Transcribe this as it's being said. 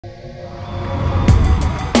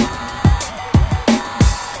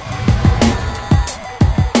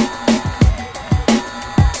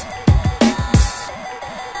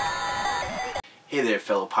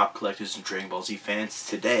fellow pop collectors and Dragon Ball Z fans.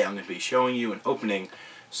 Today I'm going to be showing you and opening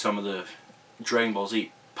some of the Dragon Ball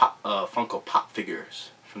Z Funko Pop figures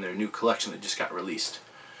from their new collection that just got released.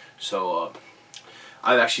 So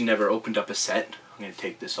I've actually never opened up a set. I'm going to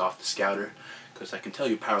take this off the scouter because I can tell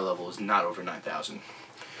you power level is not over 9,000.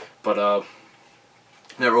 But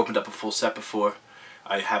never opened up a full set before.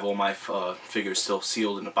 I have all my figures still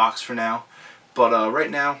sealed in a box for now. But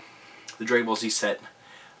right now, the Dragon Ball Z set,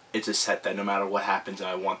 it's a set that no matter what happens,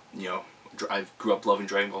 I want, I grew up loving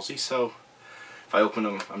Dragon Ball Z, so if I open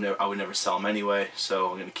them, I would never sell them anyway, so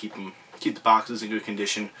I'm going to keep the boxes in good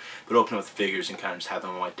condition, but open up the figures and kind of just have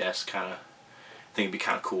them on my desk, I think it'd be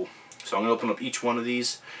kind of cool. So I'm going to open up each one of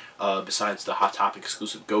these, besides the Hot Topic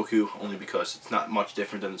exclusive Goku, only because it's not much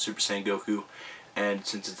different than the Super Saiyan Goku, and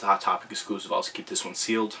since it's a Hot Topic exclusive, I'll also keep this one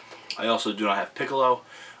sealed. I also do not have Piccolo.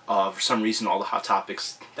 For some reason, all the Hot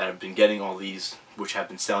Topics that have been getting all these, which have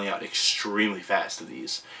been selling out extremely fast of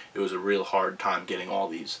these, it was a real hard time getting all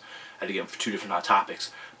these. I had to get them for 2 different Hot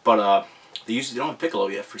Topics. But they don't have Piccolo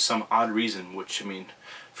yet for some odd reason, which, I mean,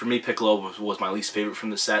 for me, Piccolo was my least favorite from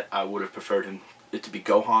the set. I would have preferred it to be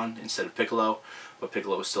Gohan instead of Piccolo, but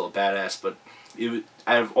Piccolo was still a badass. But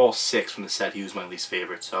out of all 6 from the set, he was my least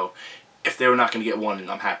favorite. So if they were not going to get one,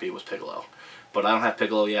 I'm happy it was Piccolo. But I don't have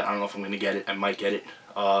Piccolo yet. I don't know if I'm going to get it. I might get it.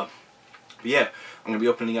 But yeah, I'm going to be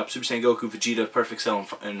opening up Super Saiyan Goku, Vegeta, Perfect Cell,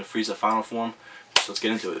 and the Frieza final form. So let's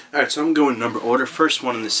get into it. Alright, so I'm going number order. First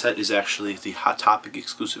one in the set is actually the Hot Topic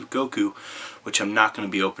exclusive Goku, which I'm not going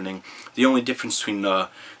to be opening. The only difference between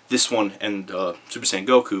this one and Super Saiyan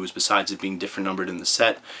Goku is, besides it being different numbered in the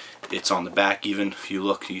set, it's on the back even. If you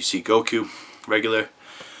look, you see Goku, regular.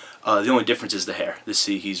 The only difference is the hair.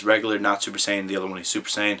 He's regular, not Super Saiyan. The other one is Super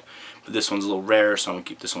Saiyan. But this one's a little rare, so I'm going to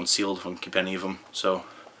keep this one sealed if I'm going to keep any of them. So,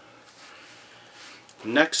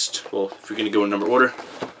 next, well, if we're going to go in number order,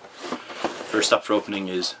 first up for opening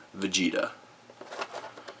is Vegeta.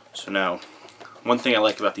 So now, one thing I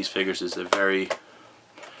like about these figures is they're very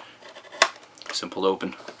simple to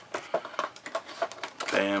open.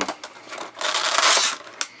 Bam.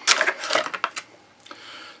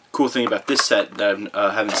 Cool thing about this set that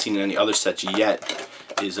I haven't seen in any other sets yet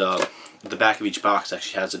is the back of each box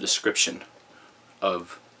actually has a description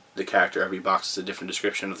of the character. Every box is a different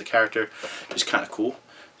description of the character, which is kind of cool.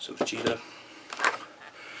 So Vegeta.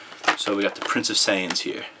 So we got the Prince of Saiyans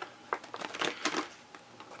here.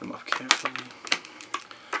 Put him up carefully.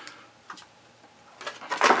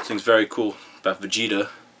 This thing's very cool about Vegeta.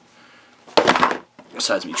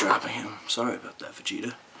 Besides me dropping him. Sorry about that,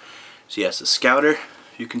 Vegeta. So he has the Scouter.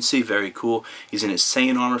 You can see, very cool. He's in his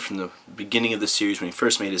Saiyan armor from the beginning of the series when he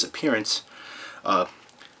first made his appearance.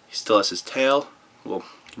 He still has his tail, well,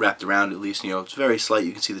 wrapped around at least. It's very slight.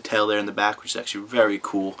 You can see the tail there in the back, which is actually very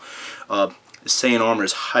cool. The Saiyan armor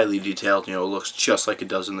is highly detailed. It looks just like it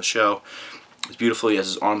does in the show. It's beautiful. He has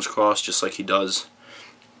his arms crossed just like he does,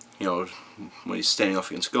 when he's standing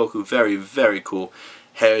off against Goku. Very, very cool.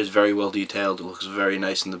 Hair is very well detailed. It looks very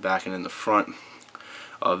nice in the back and in the front.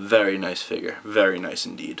 A very nice figure. Very nice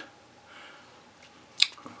indeed.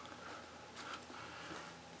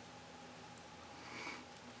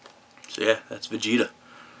 So yeah, that's Vegeta.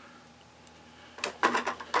 Put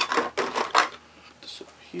this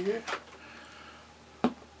over here.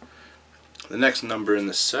 The next number in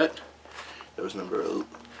the set, that was number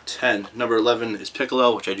 10. Number 11 is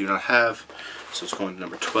Piccolo, which I do not have. So it's going to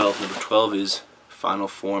number 12. Number 12 is Final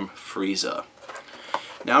Form Frieza.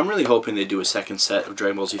 Now I'm really hoping they do a second set of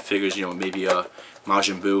Dragon Ball Z figures, maybe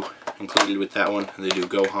Majin Buu included with that one, and they do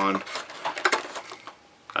Gohan.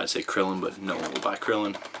 I'd say Krillin, but no one will buy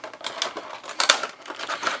Krillin.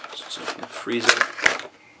 So Frieza.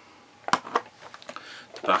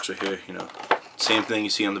 The box right here, same thing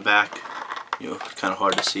you see on the back. It's kind of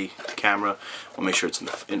hard to see the camera. We'll make sure it's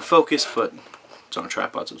in focus, but it's on a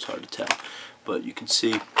tripod, so it's hard to tell. But you can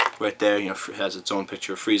see right there, it has its own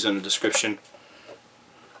picture of Frieza in the description.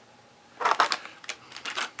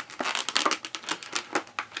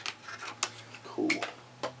 Cool.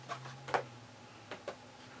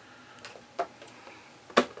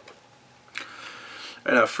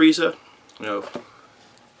 Right now, Frieza,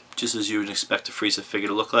 just as you would expect a Frieza figure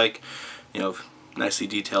to look like, nicely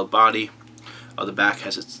detailed body. The back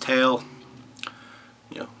has its tail.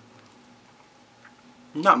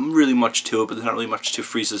 Not really much to it, but there's not really much to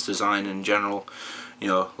Frieza's design in general.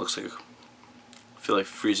 Looks like, I feel like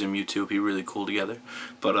Frieza and Mewtwo would be really cool together.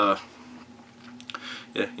 But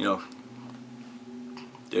yeah,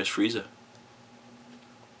 there's Frieza.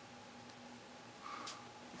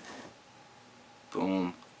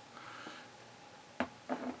 Boom.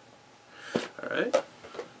 Alright.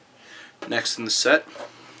 Next in the set,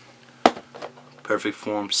 Perfect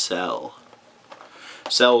Form Cell.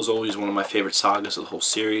 Cell is always one of my favorite sagas of the whole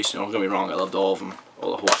series. Don't get me wrong, I loved all of them,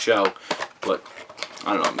 the whole show. But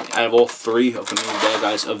I don't know. Out of all three of the main bad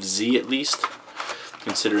guys of Z, at least,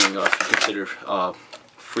 considering if you consider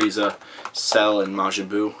Frieza, Cell, and Majin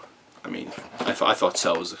Buu, I mean, I thought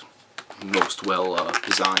Cell was the most well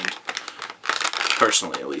designed,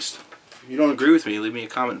 personally at least. If you don't agree with me, leave me a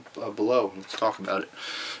comment below and let's talk about it.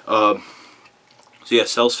 So yeah,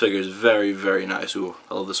 Cell's figure is very, very nice. Ooh,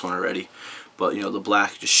 I love this one already. But you know, the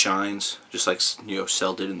black just shines, just like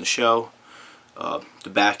Cell did in the show. The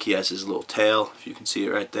back, he has his little tail, if you can see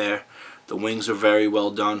it right there. The wings are very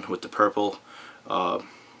well done with the purple.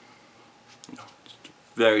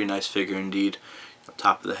 Very nice figure indeed.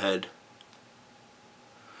 Top of the head.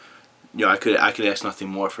 I could ask nothing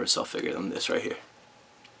more for a Cell figure than this right here.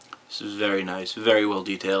 This is very nice, very well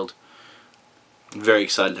detailed. I'm very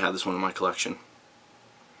excited to have this one in my collection.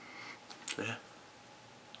 So yeah,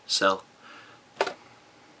 Cell.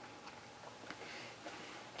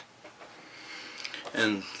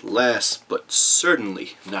 And last, but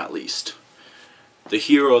certainly not least, the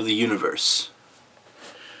hero of the universe.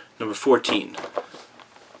 Number 14,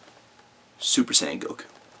 Super Saiyan Goku.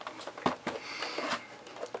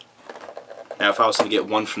 Now, if I was going to get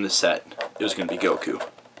one from the set, it was going to be Goku.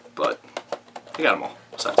 But I got them all,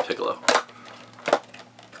 besides Piccolo.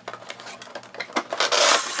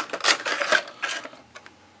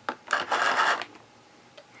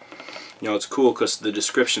 You know, it's cool because the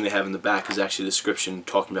description they have in the back is actually a description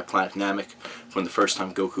talking about Planet Namek from the first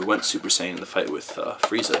time Goku went Super Saiyan in the fight with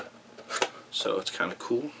Frieza. So it's kind of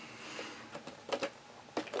cool.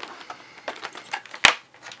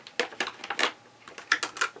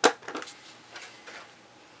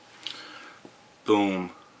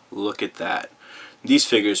 Boom. Look at that. These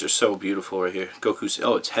figures are so beautiful right here. Goku's,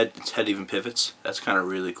 oh, its head even pivots. That's kind of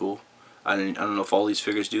really cool. I don't know if all these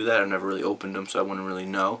figures do that. I've never really opened them, so I wouldn't really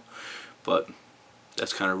know. But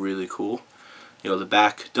that's kind of really cool. You know, the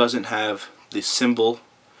back doesn't have the symbol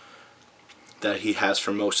that he has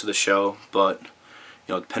for most of the show, but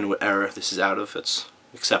you know, depending what era this is out of, it's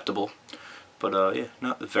acceptable. But yeah,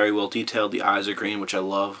 not very well detailed. The eyes are green, which I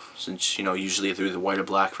love, since you know usually they're either white or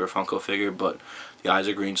black for a Funko figure, but the eyes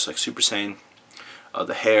are green, just like Super Saiyan.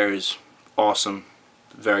 The hair is awesome,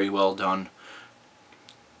 very well done.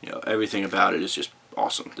 You know, everything about it is just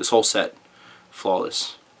awesome. This whole set,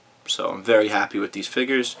 flawless. So I'm very happy with these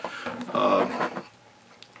figures.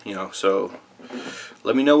 You know, so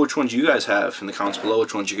let me know which ones you guys have in the comments below,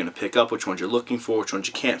 which ones you're going to pick up, which ones you're looking for, which ones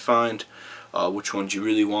you can't find, which ones you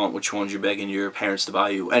really want, which ones you're begging your parents to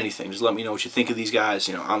buy you, anything. Just let me know what you think of these guys.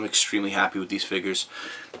 You know, I'm extremely happy with these figures.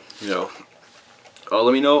 You know,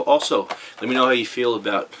 let me know also, let me know how you feel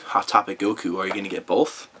about Hot Topic Goku. Are you going to get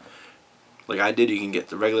both? Like I did, you can get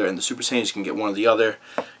the regular and the Super Saiyans, you can get one or the other.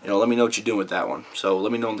 You know, let me know what you're doing with that one. So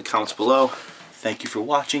let me know in the comments below. Thank you for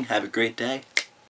watching. Have a great day.